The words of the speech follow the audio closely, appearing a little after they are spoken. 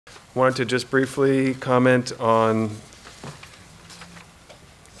wanted to just briefly comment on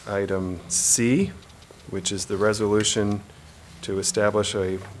item C, which is the resolution to establish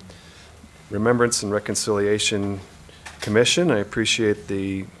a Remembrance and Reconciliation Commission. I appreciate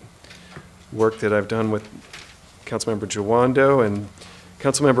the work that I've done with Councilmember Jawando, and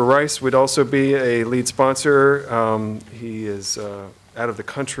Councilmember Rice would also be a lead sponsor. He is out of the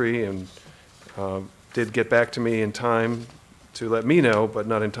country and did get back to me in time to let me know, but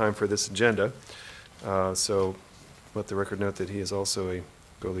not in time for this agenda. So let the record note that he is also a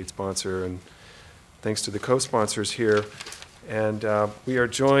co-lead sponsor, and thanks to the co-sponsors here. And we are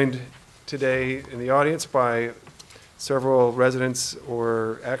joined today in the audience by several residents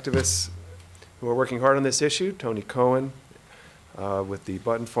or activists who are working hard on this issue. Tony Cohen with the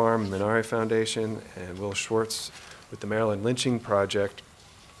Button Farm Minari Foundation, and Will Schwartz with the Maryland Lynching Project.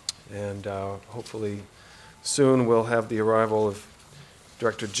 And hopefully soon we'll have the arrival of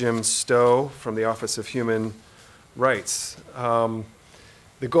Director Jim Stowe from the Office of Human Rights.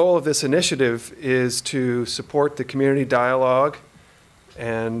 The goal of this initiative is to support the community dialogue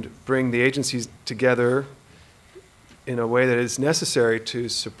and bring the agencies together in a way that is necessary to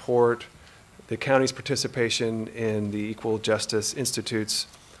support the county's participation in the Equal Justice Institute's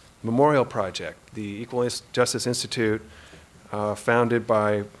Memorial Project. The Equal Justice Institute, founded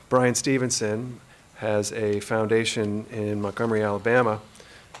by Brian Stevenson, has a foundation in Montgomery, Alabama,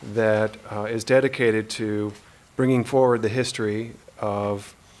 that is dedicated to bringing forward the history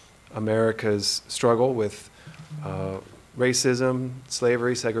of America's struggle with racism,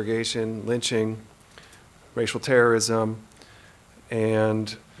 slavery, segregation, lynching, racial terrorism,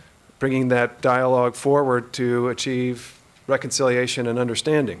 and bringing that dialogue forward to achieve reconciliation and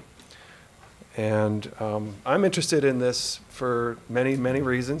understanding. And I'm interested in this for many, many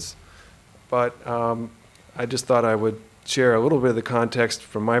reasons, but I just thought I would share a little bit of the context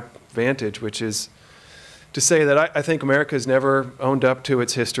from my vantage, which is to say that I think America has never owned up to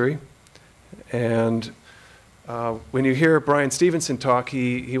its history. And when you hear Brian Stevenson talk,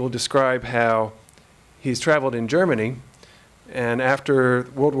 he will describe how he's traveled in Germany, and after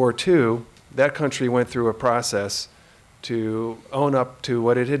World War II, that country went through a process to own up to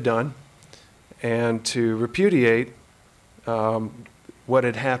what it had done and to repudiate what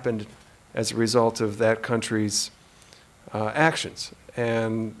had happened as a result of that country's actions.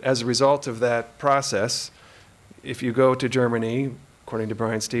 And as a result of that process, if you go to Germany, according to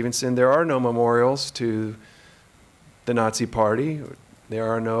Brian Stevenson, there are no memorials to the Nazi Party. There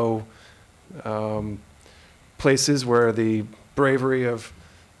are no places where the bravery of,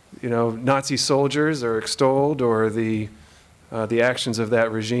 Nazi soldiers are extolled, or the actions of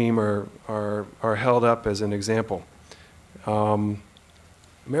that regime are held up as an example.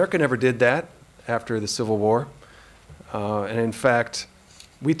 America never did that after the Civil War. And in fact,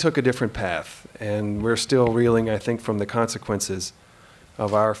 we took a different path, and we're still reeling, I think, from the consequences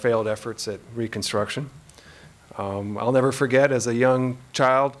of our failed efforts at Reconstruction. I'll never forget, as a young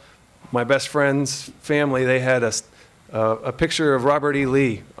child, my best friend's family, they had a picture of Robert E.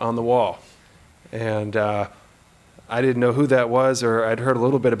 Lee on the wall. And I didn't know who that was, or I'd heard a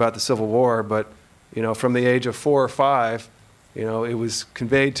little bit about the Civil War, but from the age of 4 or 5, it was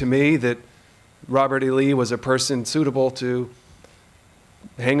conveyed to me that Robert E. Lee was a person suitable to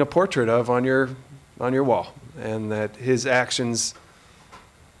hang a portrait of on your wall, and that his actions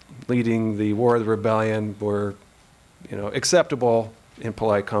leading the War of the Rebellion were, acceptable in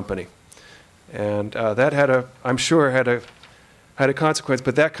polite company. And that I'm sure had a consequence,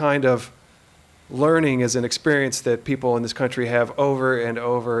 but that kind of learning is an experience that people in this country have over and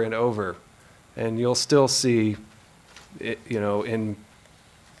over and over. And you'll still see, in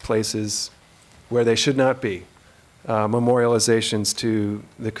places where they should not be, memorializations to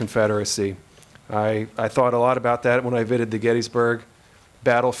the Confederacy. I thought a lot about that when I visited the Gettysburg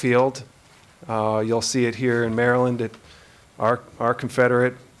battlefield. You'll see it here in Maryland at our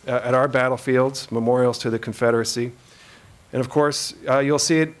Confederate, at our battlefields, memorials to the Confederacy. And of course, you'll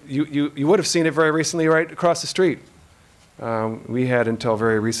see it, you would have seen it very recently right across the street. We had until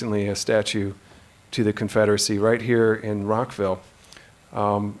very recently a statue to the Confederacy right here in Rockville.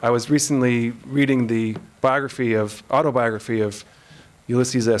 I was recently reading the autobiography of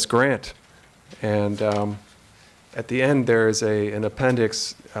Ulysses S. Grant, and at the end there is an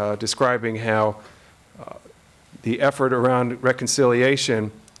appendix describing how the effort around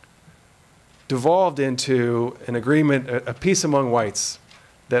reconciliation devolved into an agreement, a peace among whites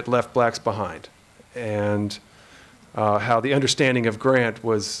that left blacks behind, and how the understanding of Grant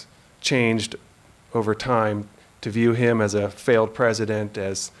was changed over time to view him as a failed president,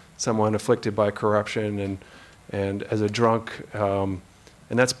 as someone afflicted by corruption, and as a drunk,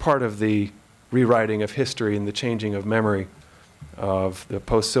 And that's part of the rewriting of history and the changing of memory of the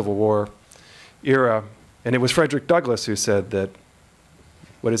post-Civil War era. And it was Frederick Douglass who said that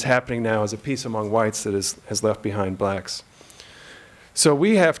what is happening now is a peace among whites that has left behind blacks. So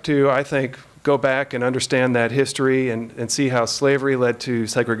we have to, I think, go back and understand that history and see how slavery led to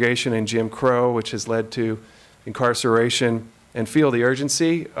segregation and Jim Crow, which has led to incarceration, and feel the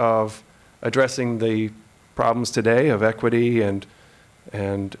urgency of addressing the problems today of equity and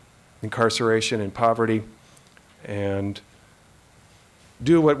incarceration and poverty, and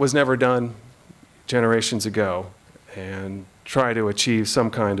do what was never done generations ago and try to achieve some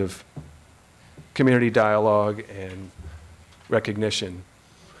kind of community dialogue and recognition.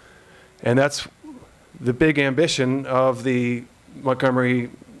 And that's the big ambition of the Montgomery,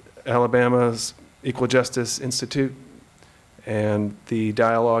 Alabama's Equal Justice Institute and the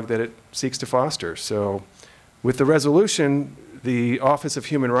dialogue that it seeks to foster. So with the resolution, the Office of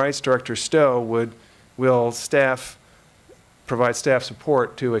Human Rights Director Stowe will provide staff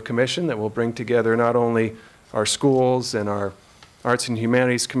support to a commission that will bring together not only our schools and our Arts and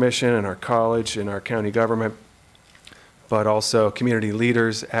Humanities Commission and our college and our county government, but also community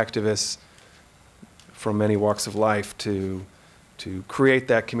leaders, activists from many walks of life to create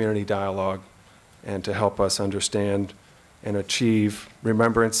that community dialogue and to help us understand and achieve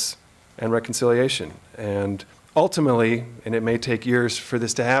remembrance and reconciliation. And ultimately, and it may take years for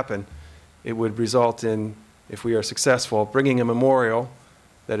this to happen, it would result in, if we are successful, bringing a memorial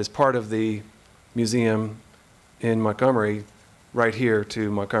that is part of the museum in Montgomery right here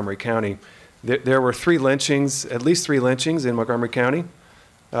to Montgomery County. There were three lynchings, at least three lynchings in Montgomery County.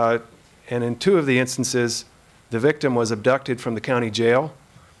 And in two of the instances, the victim was abducted from the county jail,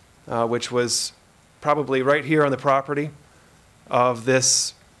 which was probably right here on the property of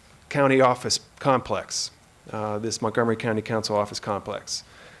this county office complex, this Montgomery County Council office complex.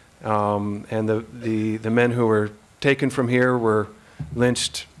 And the men who were taken from here were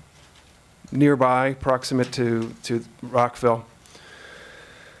lynched nearby, proximate to Rockville.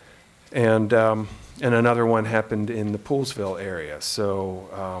 And another one happened in the Poolsville area.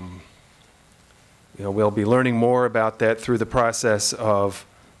 So we'll be learning more about that through the process of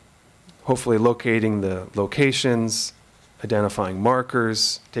hopefully locating the locations, identifying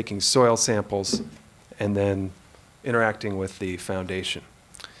markers, taking soil samples, and then interacting with the foundation.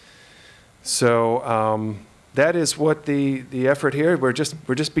 So that is what the effort here. We're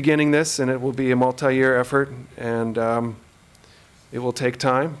just beginning this, and it will be a multi-year effort, and it will take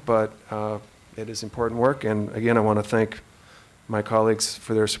time, but it is important work. And again, I want to thank my colleagues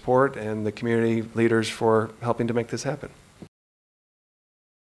for their support and the community leaders for helping to make this happen.